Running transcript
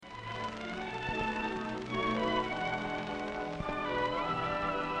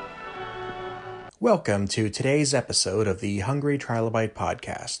Welcome to today's episode of the Hungry Trilobite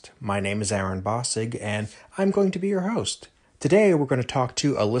podcast. My name is Aaron Bossig, and I'm going to be your host. Today we're going to talk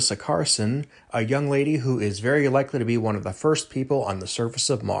to Alyssa Carson, a young lady who is very likely to be one of the first people on the surface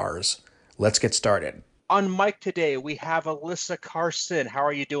of Mars. Let's get started. On mic today, we have Alyssa Carson. How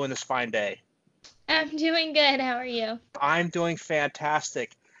are you doing this fine day? I'm doing good. How are you? I'm doing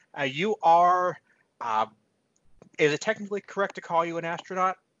fantastic. You are, is it technically correct to call you an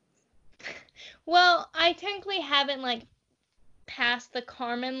astronaut? Well, I technically haven't passed the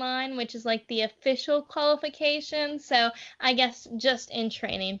Kármán line, which is the official qualification. So I guess just in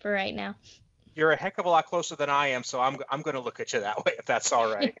training for right now. You're a heck of a lot closer than I am, so I'm going to look at you that way if that's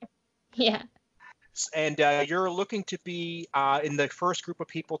all right. Yeah. And you're looking to be in the first group of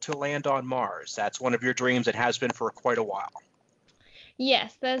people to land on Mars. That's one of your dreams. It has been for quite a while.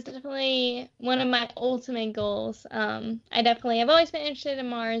 Yes, that's definitely one of my ultimate goals. I definitely have always been interested in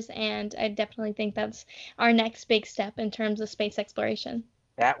Mars, and I definitely think that's our next big step in terms of space exploration.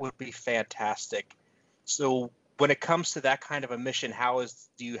 That would be fantastic. So when it comes to that kind of a mission,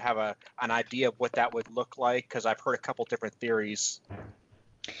 do you have an idea of what that would look like? Because I've heard a couple different theories.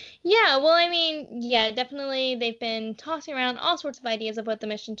 Yeah, well, definitely they've been tossing around all sorts of ideas of what the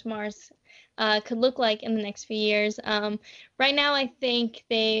mission to Mars could look like in the next few years. Right now, I think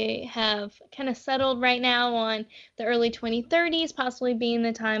they have kind of settled right now on the early 2030s, possibly being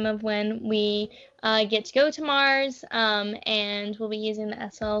the time of when we get to go to Mars, and we'll be using the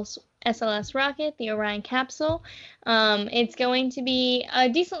SLS rocket, the Orion capsule. It's going to be a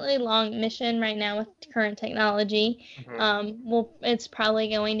decently long mission right now with current technology. Mm-hmm. It's probably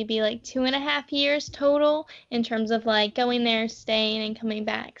going to be 2.5 years total in terms of going there, staying, and coming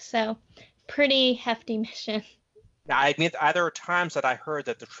back. So pretty hefty mission. Now, I mean, there are times that I heard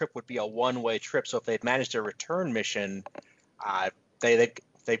that the trip would be a one-way trip. So if they'd managed a return mission,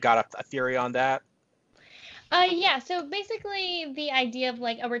 they've got a theory on that. Yeah, so basically the idea of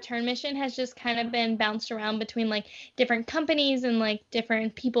a return mission has just kind of been bounced around between different companies and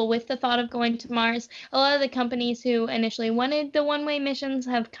different people with the thought of going to Mars. A lot of the companies who initially wanted the one-way missions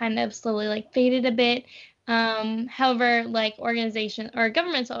have kind of slowly faded a bit. However, organizations or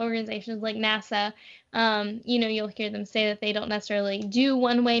governmental organizations like NASA, you'll hear them say that they don't necessarily do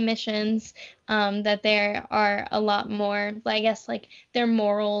one-way missions, that there are a lot more, I guess, their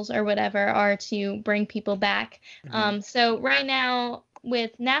morals or whatever are to bring people back. Mm-hmm. So right now,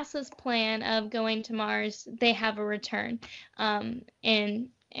 with NASA's plan of going to Mars, they have a return, and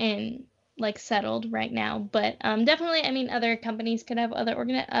settled right now, but definitely, I mean, other companies could have other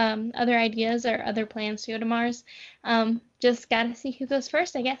other ideas or other plans to go to Mars. Just gotta see who goes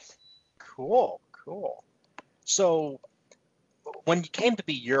first, I guess. Cool. So when it came to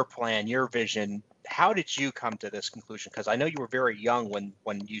be your plan, your vision, how did you come to this conclusion? Because I know you were very young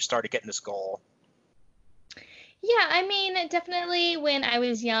when you started getting this goal. Yeah, I mean, definitely when I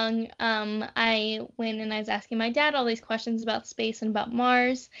was young, I went and I was asking my dad all these questions about space and about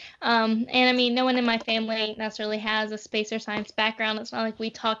Mars. And I mean, no one in my family necessarily has a space or science background. It's not like we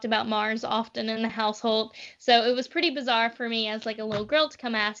talked about Mars often in the household. So it was pretty bizarre for me as a little girl to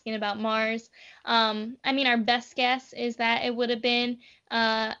come asking about Mars. I mean, our best guess is that it would have been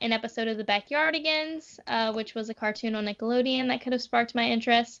an episode of The Backyardigans, which was a cartoon on Nickelodeon that could have sparked my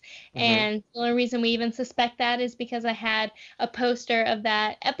interest. Mm-hmm. And the only reason we even suspect that is because I had a poster of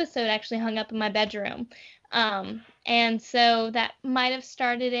that episode actually hung up in my bedroom. And so that might have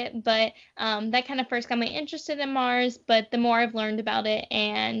started it, but that kind of first got me interested in Mars. But the more I've learned about it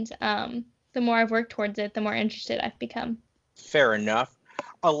and the more I've worked towards it, the more interested I've become. Fair enough.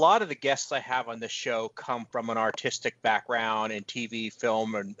 A lot of the guests I have on this show come from an artistic background in TV,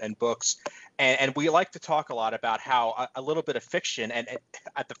 film, and books. And we like to talk a lot about how a little bit of fiction and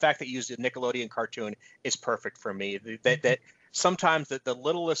the fact that you used a Nickelodeon cartoon is perfect for me. That sometimes the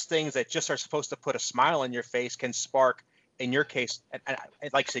littlest things that just are supposed to put a smile on your face can spark, in your case, and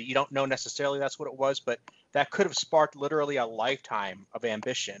like I said, you don't know necessarily that's what it was, but that could have sparked literally a lifetime of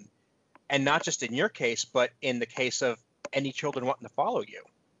ambition. And not just in your case, but in the case of any children wanting to follow you.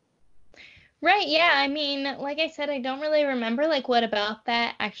 Right, yeah. I mean, like I said, I don't really remember what about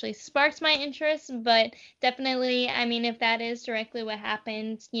that actually sparked my interest, but definitely, I mean, if that is directly what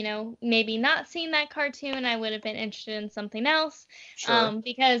happened, maybe not seeing that cartoon, I would have been interested in something else. Sure.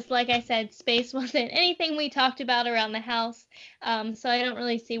 Because like I said, space wasn't anything we talked about around the house. So I don't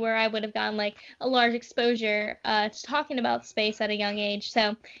really see where I would have gotten a large exposure to talking about space at a young age.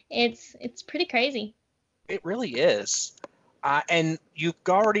 So it's pretty crazy. It really is. And you've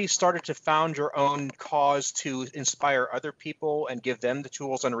already started to found your own cause to inspire other people and give them the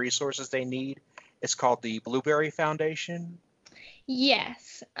tools and resources they need. It's called the Blueberry Foundation.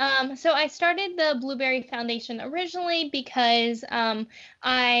 Yes. So I started the Blueberry Foundation originally because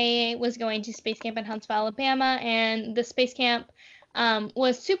I was going to space camp in Huntsville, Alabama, and the space camp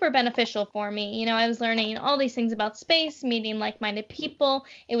was super beneficial for me. I was learning all these things about space, meeting like-minded people.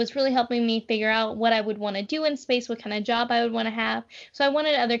 It was really helping me figure out what I would want to do in space, what kind of job I would want to have. So I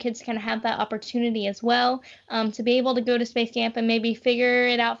wanted other kids to kind of have that opportunity as well, to be able to go to space camp and maybe figure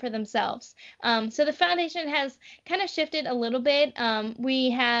it out for themselves. So the foundation has kind of shifted a little bit.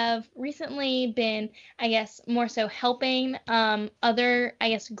 We have recently been, I guess, more so helping other, I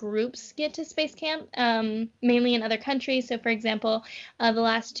guess, groups get to space camp, mainly in other countries. So, for example, the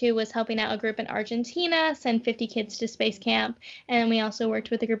last two was helping out a group in Argentina, send 50 kids to space camp. And we also worked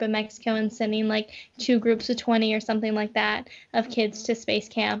with a group in Mexico and sending like 2 groups of 20 or something like that of kids to space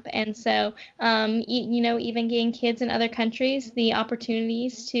camp. And so, even getting kids in other countries the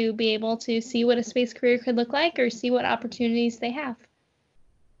opportunities to be able to see what a space career could look like or see what opportunities they have.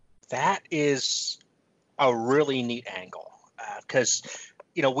 That is a really neat angle, because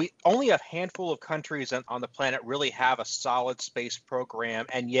we only a handful of countries on the planet really have a solid space program,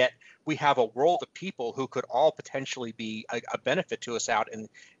 and yet we have a world of people who could all potentially be a benefit to us out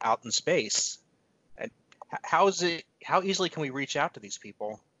in space. And how easily can we reach out to these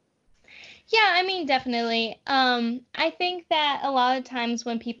people? Yeah, I mean, definitely. I think that a lot of times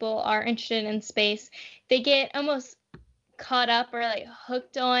when people are interested in space, they get almost caught up or like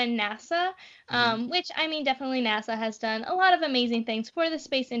hooked on NASA, which I mean, definitely NASA has done a lot of amazing things for the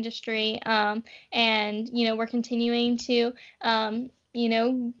space industry. And, we're continuing to,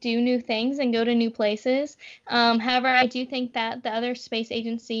 do new things and go to new places. However, I do think that the other space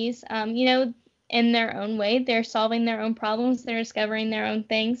agencies, in their own way, they're solving their own problems, they're discovering their own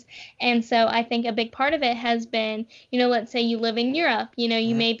things. And so I think a big part of it has been, let's say you live in Europe,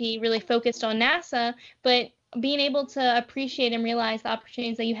 you may be really focused on NASA, but being able to appreciate and realize the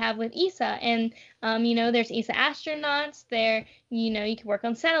opportunities that you have with ESA. And, there's ESA astronauts there, you could work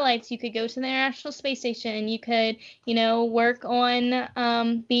on satellites, you could go to the International Space Station, you could, work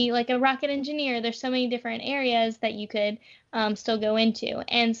on, be like a rocket engineer. There's so many different areas that you could still go into.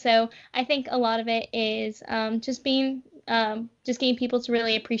 And so I think a lot of it is just getting people to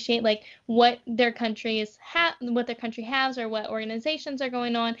really appreciate like what their country has or what organizations are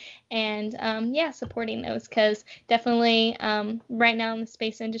going on, and supporting those, because definitely right now in the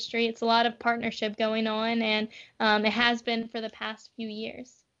space industry it's a lot of partnership going on, and it has been for the past few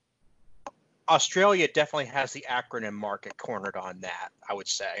years. Australia definitely has the acronym market cornered on that, I would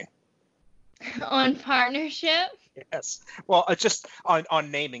say. On partnership? Yes. Well, just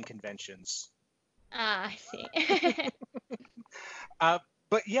on naming conventions. I see.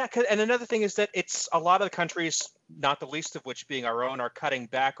 But yeah, and another thing is that it's a lot of the countries, not the least of which being our own, are cutting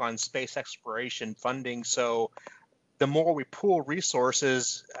back on space exploration funding. So the more we pool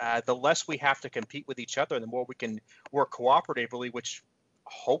resources, the less we have to compete with each other, and the more we can work cooperatively, which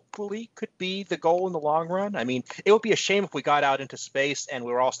hopefully could be the goal in the long run. I mean, it would be a shame if we got out into space and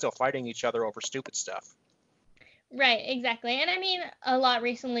we were all still fighting each other over stupid stuff. Right, exactly. And I mean, a lot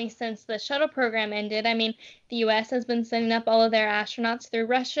recently since the shuttle program ended, I mean, the U.S. has been sending up all of their astronauts through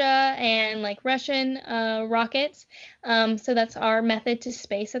Russia and like Russian rockets. So that's our method to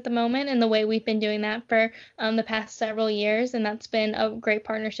space at the moment, and the way we've been doing that for the past several years. And that's been a great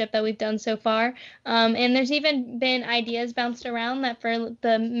partnership that we've done so far. And there's even been ideas bounced around that for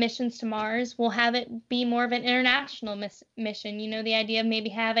the missions to Mars, we'll have it be more of an international mission. The idea of maybe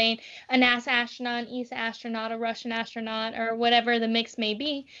having a NASA astronaut, an ESA astronaut, a Russian astronaut, or whatever the mix may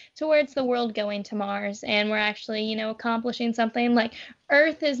be, towards the world going to Mars. And we're actually, accomplishing something like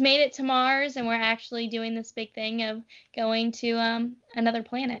Earth has made it to Mars, and we're actually doing this big thing of going to another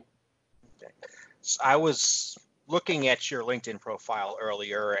planet. Okay. So I was looking at your LinkedIn profile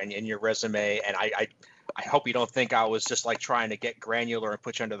earlier and in your resume, and I hope you don't think I was just like trying to get granular and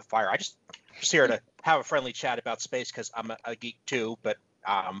put you under the fire. I just here to have a friendly chat about space because I'm a geek too. But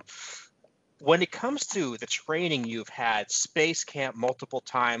when it comes to the training you've had, space camp multiple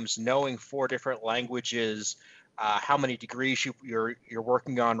times, knowing 4 different languages, how many degrees you're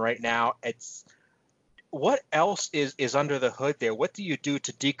working on right now, what else is under the hood there? What do you do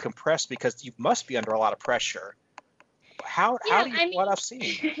to decompress? Because you must be under a lot of pressure. How do you what I've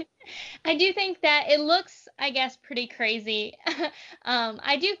seen? I do think that it looks, I guess, pretty crazy.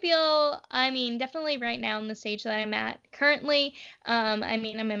 I do feel, I mean, definitely right now in the stage that I'm at currently, I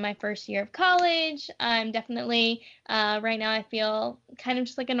mean, I'm in my first year of college. I'm definitely, right now, I feel kind of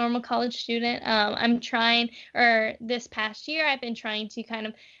just like a normal college student. I'm trying, or this past year, I've been trying to kind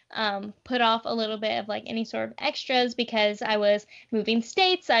of put off a little bit of like any sort of extras because I was moving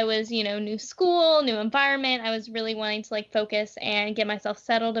states. I was, new school, new environment. I was really wanting to like focus and get myself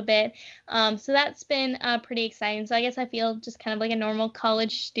settled a bit. So that's been pretty exciting. So I guess I feel just kind of like a normal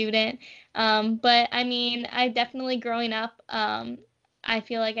college student. But I mean, I definitely growing up, I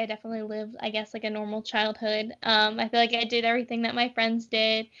feel like I definitely lived, I guess, like a normal childhood. I feel like I did everything that my friends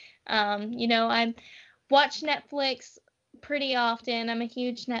did. I watch Netflix pretty often. I'm a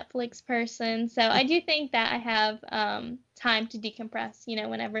huge Netflix person. So I do think that I have time to decompress,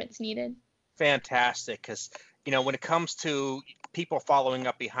 whenever it's needed. Fantastic, because when it comes to people following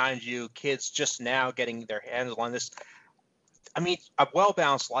up behind you, kids just now getting their hands on this, I mean, a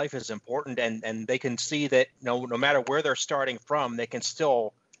well-balanced life is important, and they can see that no matter where they're starting from, they can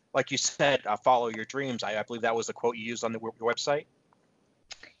still, like you said, follow your dreams. I believe that was the quote you used on your website.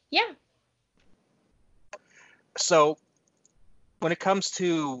 Yeah. So when it comes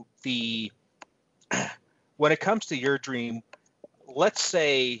to your dream, let's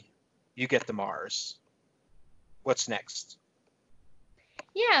say you get to Mars. What's next?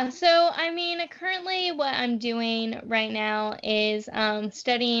 Yeah, so I mean, currently what I'm doing right now is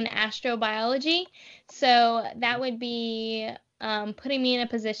studying astrobiology. So that would be putting me in a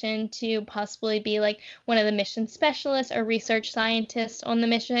position to possibly be like one of the mission specialists or research scientists on the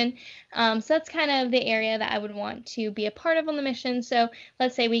mission. So that's kind of the area that I would want to be a part of on the mission. So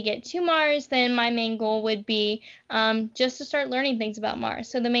let's say we get to Mars, then my main goal would be just to start learning things about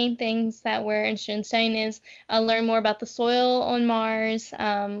Mars. So the main things that we're interested in studying is learn more about the soil on Mars,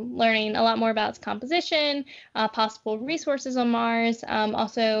 learning a lot more about its composition, possible resources on Mars,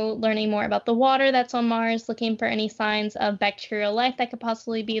 also learning more about the water that's on Mars, looking for any signs of bacterial life that could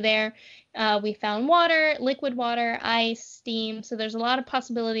possibly be there. We found water, liquid water, ice, steam, so there's a lot of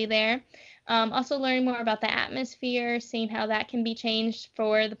possibility there. Also learning more about the atmosphere, seeing how that can be changed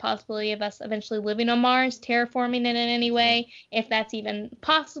for the possibility of us eventually living on Mars, terraforming it in any way, if that's even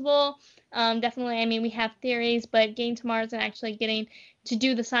possible. Definitely, I mean, we have theories, but getting to Mars and actually getting to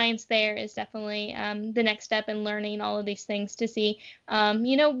do the science there is definitely the next step in learning all of these things to see,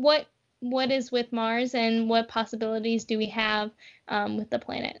 what is with Mars and what possibilities do we have with the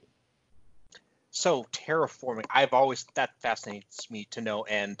planet. So terraforming, that fascinates me to know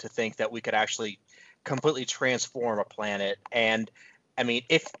and to think that we could actually completely transform a planet. And I mean,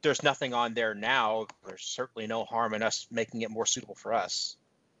 if there's nothing on there now, there's certainly no harm in us making it more suitable for us.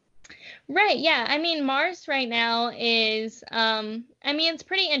 Right, yeah. I mean, Mars right now is, it's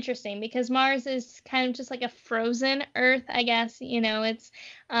pretty interesting because Mars is kind of just like a frozen Earth, I guess. It's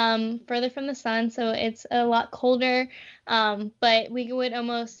further from the sun, so it's a lot colder. But we would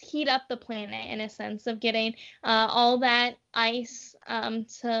almost heat up the planet in a sense of getting all that ice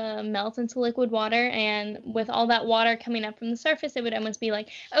to melt into liquid water. And with all that water coming up from the surface, it would almost be like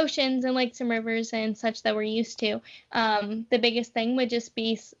oceans and lakes and rivers and such that we're used to. The biggest thing would just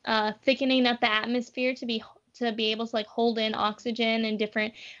be thickening up the atmosphere to be able to like hold in oxygen and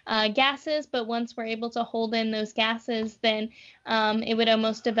different gases. But once we're able to hold in those gases, then it would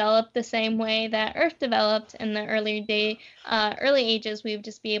almost develop the same way that Earth developed in the early ages. We would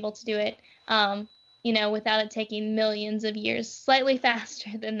just be able to do it without it taking millions of years, slightly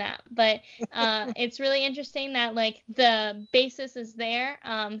faster than that. But it's really interesting that like the basis is there.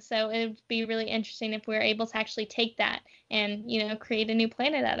 So it would be really interesting if we were able to actually take that and, create a new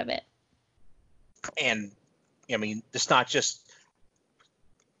planet out of it. And I mean, it's not just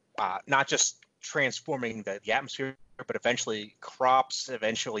transforming the atmosphere, but eventually crops,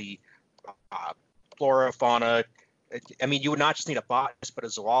 eventually flora, fauna. I mean, you would not just need a botanist, but a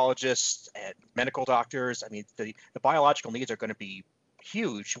zoologist and medical doctors. I mean, the biological needs are going to be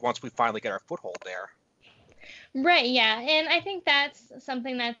huge once we finally get our foothold there. Right, yeah. And I think that's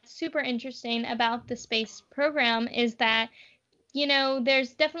something that's super interesting about the space program is that, we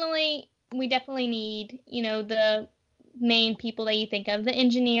definitely need, the main people that you think of, the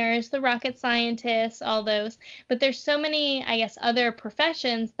engineers, the rocket scientists, all those. But there's so many, I guess, other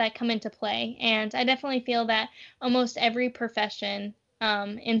professions that come into play. And I definitely feel that almost every profession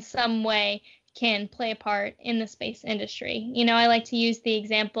in some way can play a part in the space industry. I like to use the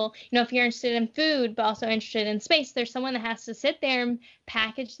example, if you're interested in food, but also interested in space, there's someone that has to sit there and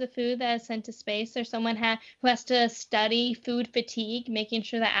package the food that is sent to space. There's someone who has to study food fatigue, making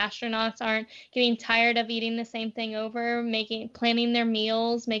sure that astronauts aren't getting tired of eating the same thing over, planning their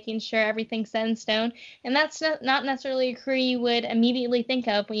meals, making sure everything's set in stone. And that's not necessarily a career you would immediately think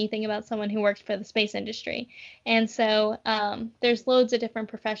of when you think about someone who worked for the space industry. And so there's loads of different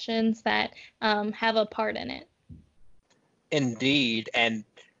professions that have a part in it. Indeed. And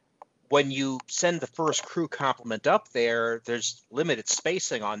when you send the first crew complement up there, there's limited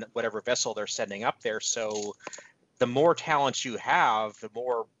spacing on whatever vessel they're sending up there. So the more talents you have, the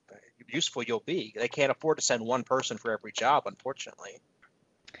more useful you'll be. They can't afford to send one person for every job, unfortunately.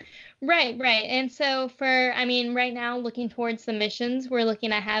 Right. And so right now, looking towards the missions, we're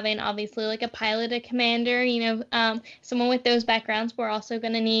looking at having obviously like a pilot, a commander, someone with those backgrounds. We're also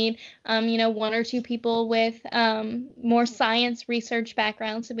going to need, one or two people with more science research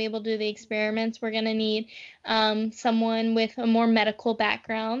backgrounds to be able to do the experiments. We're going to need someone with a more medical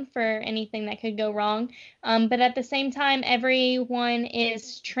background for anything that could go wrong. But at the same time, everyone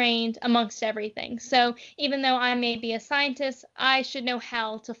is trained amongst everything. So even though I may be a scientist, I should know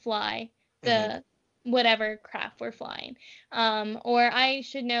how to fly the whatever craft we're flying. Or I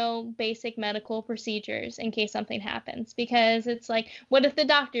should know basic medical procedures in case something happens, because it's like, what if the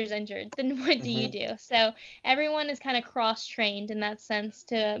doctor's injured? Then what do you do? So everyone is kind of cross-trained in that sense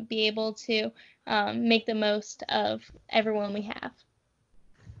to be able to make the most of everyone we have.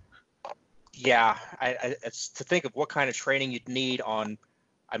 Yeah, it's to think of what kind of training you'd need on,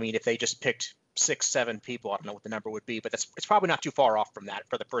 if they just picked 6-7 people, I don't know what the number would be, but it's probably not too far off from that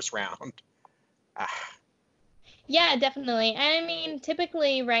for the first round. Yeah, definitely. And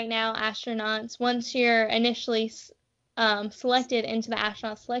typically right now, astronauts, once you're initially selected into the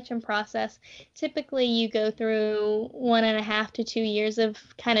astronaut selection process, typically you go through 1.5 to 2 years of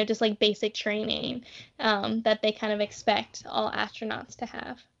kind of just like basic training that they kind of expect all astronauts to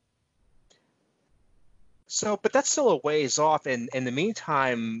have. So, but that's still a ways off. And in the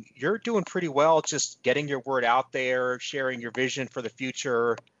meantime, you're doing pretty well just getting your word out there, sharing your vision for the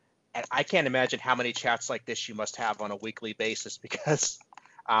future. And I can't imagine how many chats like this you must have on a weekly basis, because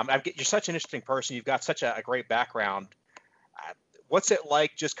you're such an interesting person. You've got such a great background. What's it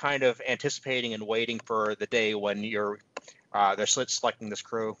like just kind of anticipating and waiting for the day when they're selecting this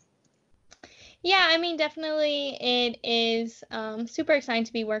crew? Yeah, definitely it is super exciting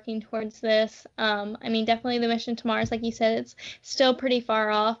to be working towards this. Definitely the mission to Mars, like you said, it's still pretty far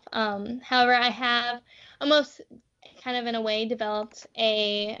off. However, I have almost kind of in a way developed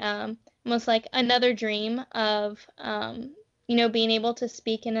almost like another dream of, being able to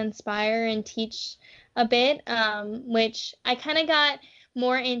speak and inspire and teach a bit, which I kind of got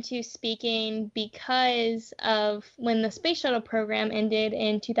more into speaking because of when the space shuttle program ended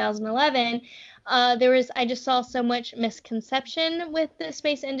in 2011. I just saw so much misconception with the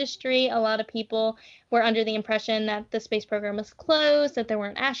space industry. A lot of people were under the impression that the space program was closed, that there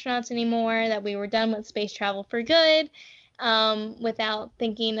weren't astronauts anymore, that we were done with space travel for good, without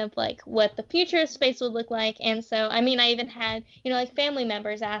thinking of like what the future of space would look like. And so, I even had, like family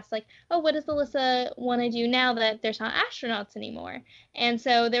members ask like, oh, what does Alyssa want to do now that there's not astronauts anymore? And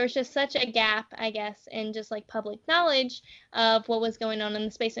so there was just such a gap, I guess, in just like public knowledge of what was going on in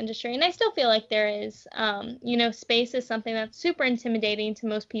the space industry. And I still feel like there is, space is something that's super intimidating to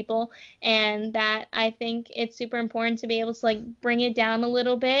most people, and that I think it's super important to be able to like bring it down a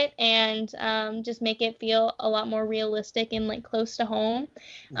little bit and just make it feel a lot more realistic and like close to home.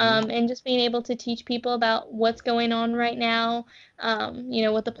 And just being able to teach people about what's going on right now,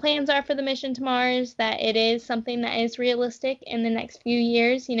 what the plans are for the mission to Mars, that it is something that is realistic in the next few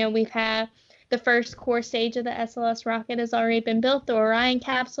years. We've had the first core stage of the SLS rocket has already been built. The Orion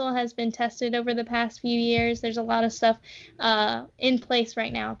capsule has been tested over the past few years. There's a lot of stuff in place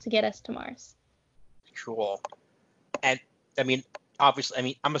right now to get us to Mars. Cool. And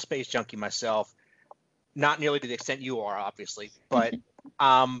obviously, I'm a space junkie myself, not nearly to the extent you are, obviously, but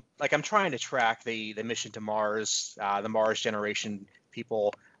I'm trying to track the mission to Mars, the Mars generation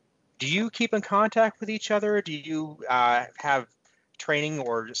people. Do you keep in contact with each other? Do you have training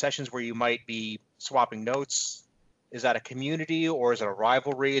or sessions where you might be swapping notes? Is that a community or is it a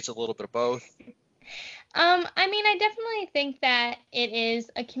rivalry? It's a little bit of both. I definitely think that it is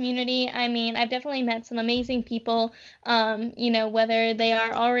a community. I've definitely met some amazing people, whether they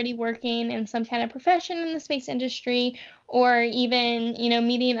are already working in some kind of profession in the space industry, or even,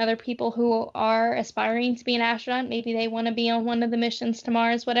 meeting other people who are aspiring to be an astronaut. Maybe they want to be on one of the missions to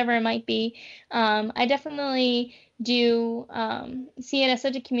Mars, whatever it might be. I definitely do see it as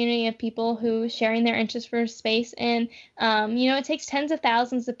such a community of people who sharing their interest for space. And, it takes tens of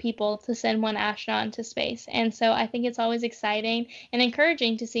thousands of people to send one astronaut into space. And so I think it's always exciting and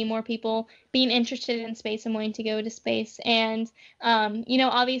encouraging to see more people being interested in space and wanting to go to space. And,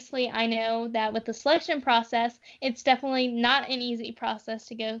 obviously I know that with the selection process, it's definitely not an easy process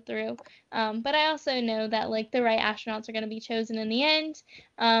to go through. But I also know that like the right astronauts are going to be chosen in the end.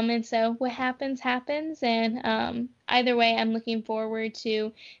 And so what happens, happens. And either way, I'm looking forward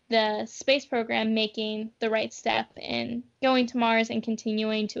to the space program making the right step in going to Mars and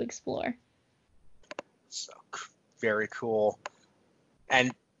continuing to explore. So very cool.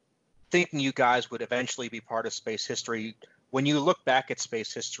 And thinking you guys would eventually be part of space history, when you look back at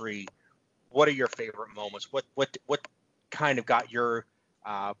space history, what are your favorite moments? What kind of got your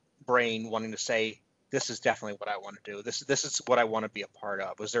brain wanting to say, this is definitely what I want to do. This is what I want to be a part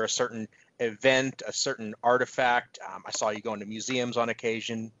of. Was there a certain event, a certain artifact? I saw you going to museums on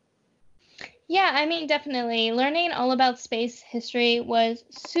occasion. Yeah, I mean, definitely. Learning all about space history was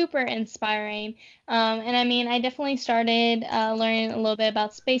super inspiring. And I mean, I definitely started learning a little bit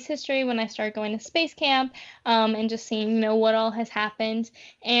about space history when I started going to space camp and just seeing, what all has happened.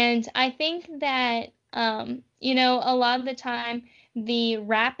 And I think that, a lot of the time, the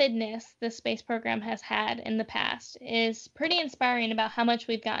rapidness the space program has had in the past is pretty inspiring about how much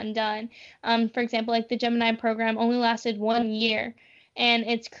we've gotten done. For example, like the Gemini program only lasted 1 year. And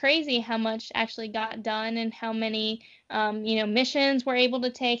it's crazy how much actually got done and how many, missions we're able to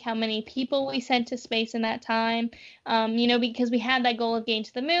take, how many people we sent to space in that time, because we had that goal of getting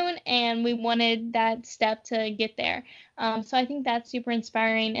to the moon and we wanted that step to get there. So I think that's super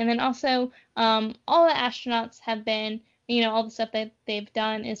inspiring. And then also, all the astronauts have been, all the stuff that they've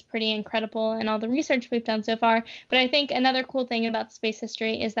done is pretty incredible and all the research we've done so far. But I think another cool thing about space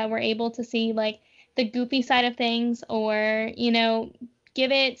history is that we're able to see like the goofy side of things or, give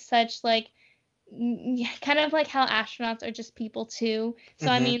it such like kind of like how astronauts are just people too. So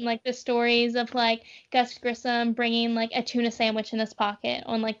I mean like the stories of like Gus Grissom bringing like a tuna sandwich in his pocket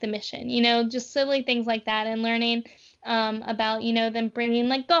on like the mission, just silly things like that, and learning about them bringing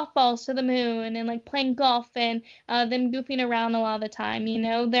like golf balls to the moon and like playing golf and them goofing around a lot of the time.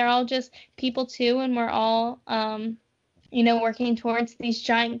 They're all just people too, and we're all working towards these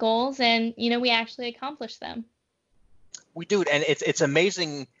giant goals, and we actually accomplish them. We do, and it's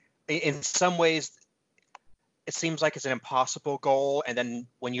amazing. In some ways, it seems like it's an impossible goal, and then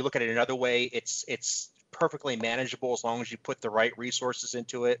when you look at it another way, it's perfectly manageable as long as you put the right resources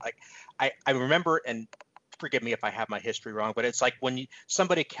into it. Like I remember, and forgive me if I have my history wrong, but it's like when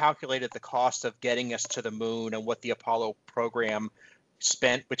somebody calculated the cost of getting us to the moon and what the Apollo program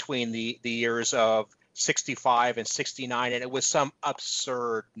spent between the years of 65 and 69, and it was some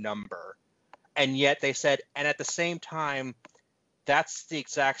absurd number. And yet they said, and at the same time, that's the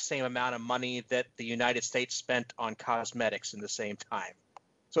exact same amount of money that the United States spent on cosmetics in the same time.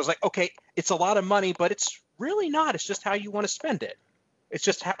 So it's like, okay, it's a lot of money, but it's really not. It's just how you want to spend it. It's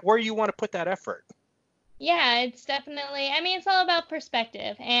just where you want to put that effort. Yeah, it's definitely, I mean, it's all about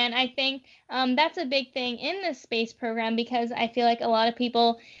perspective. And I think that's a big thing in the space program, because I feel like a lot of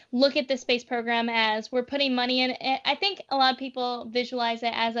people look at the space program as we're putting money in it. I think a lot of people visualize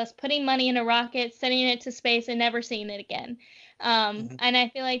it as us putting money in a rocket, sending it to space, and never seeing it again. And I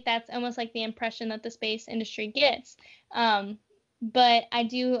feel like that's almost like the impression that the space industry gets. But I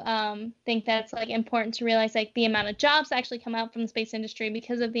do think that's like important to realize like the amount of jobs that actually come out from the space industry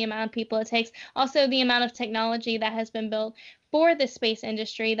because of the amount of people it takes. Also, the amount of technology that has been built for the space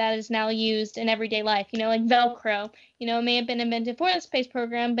industry that is now used in everyday life. Like Velcro, it may have been invented for the space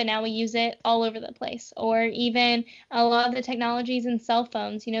program, but now we use it all over the place. Or even a lot of the technologies in cell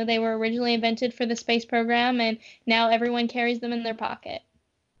phones, they were originally invented for the space program, and now everyone carries them in their pocket.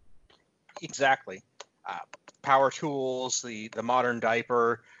 Exactly. Power tools, the modern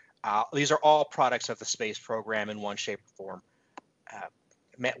diaper, these are all products of the space program in one shape or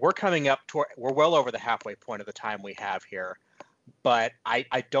form. We're coming up to, we're well over the halfway point of the time we have here, but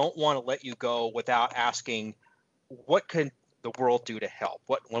I don't want to let you go without asking, what can the world do to help?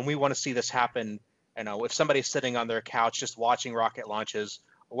 When we want to see this happen, if somebody's sitting on their couch just watching rocket launches,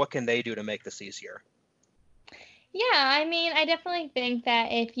 what can they do to make this easier? Yeah, I mean, I definitely think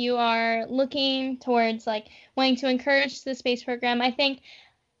that if you are looking towards like wanting to encourage the space program, I think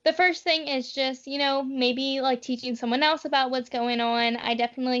the first thing is just, maybe like teaching someone else about what's going on. I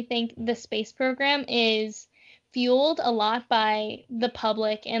definitely think the space program is fueled a lot by the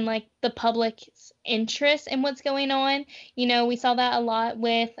public and like the public's interest in what's going on. We saw that a lot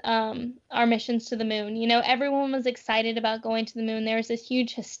with our missions to the moon. Everyone was excited about going to the moon. There was this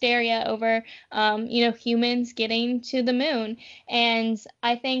huge hysteria over, humans getting to the moon. And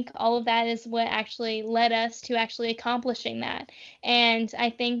I think all of that is what actually led us to actually accomplishing that. And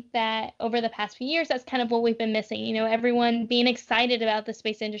I think that over the past few years, that's kind of what we've been missing. Everyone being excited about the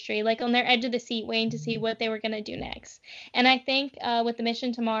space industry, like on their edge of the seat, waiting to see what they were going to do next. And I think with the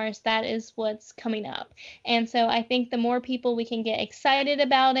mission to Mars, that is what's coming up. And so I think the more people we can get excited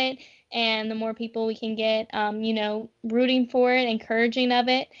about it, and the more people we can get, rooting for it, encouraging of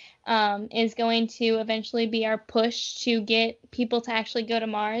it, is going to eventually be our push to get people to actually go to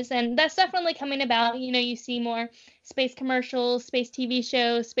Mars. And that's definitely coming about. You see more space commercials, space TV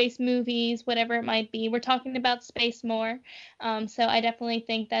shows, space movies, whatever it might be. We're talking about space more. So I definitely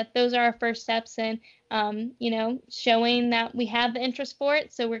think that those are our first steps in, showing that we have the interest for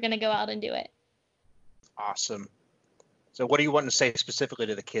it. So we're going to go out and do it. Awesome. So what do you want to say specifically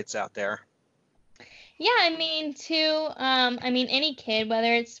to the kids out there? Yeah, any kid,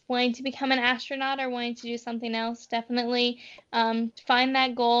 whether it's wanting to become an astronaut or wanting to do something else, definitely find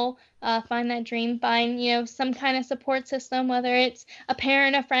that goal, find that dream, find, some kind of support system, whether it's a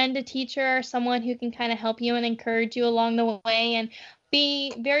parent, a friend, a teacher, or someone who can kind of help you and encourage you along the way, and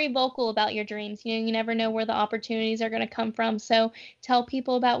be very vocal about your dreams. You never know where the opportunities are going to come from. So tell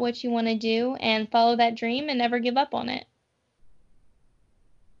people about what you want to do and follow that dream and never give up on it.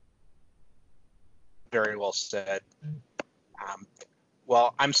 Very well said.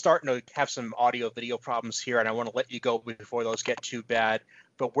 Well, I'm starting to have some audio video problems here, and I want to let you go before those get too bad.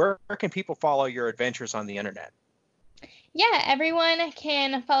 But where can people follow your adventures on the internet? Yeah, everyone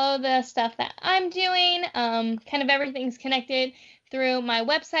can follow the stuff that I'm doing. Kind of everything's connected through my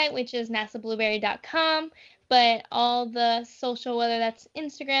website, which is nasablueberry.com. But all the social, whether that's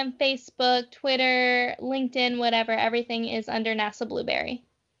Instagram, Facebook, Twitter, LinkedIn, whatever, everything is under NASA Blueberry.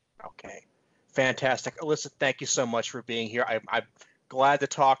 Okay. Fantastic. Alyssa, thank you so much for being here. I'm glad to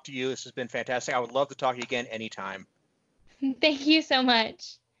talk to you. This has been fantastic. I would love to talk to you again anytime. Thank you so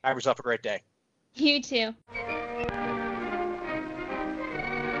much. Have yourself a great day. You too.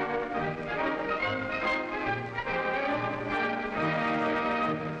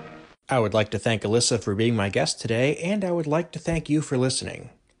 I would like to thank Alyssa for being my guest today, and I would like to thank you for listening.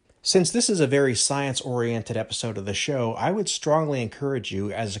 Since this is a very science-oriented episode of the show, I would strongly encourage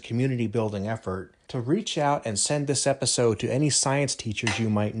you, as a community-building effort, to reach out and send this episode to any science teachers you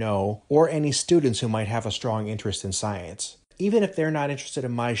might know, or any students who might have a strong interest in science. Even if they're not interested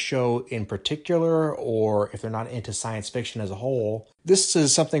in my show in particular, or if they're not into science fiction as a whole, this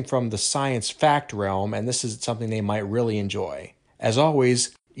is something from the science fact realm, and this is something they might really enjoy. As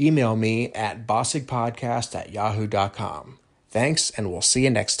always, email me at bossigpodcast@yahoo.com. Thanks, and we'll see you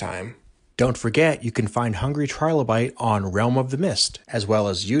next time. Don't forget, you can find Hungry Trilobite on Realm of the Mist, as well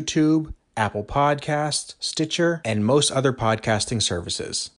as YouTube, Apple Podcasts, Stitcher, and most other podcasting services.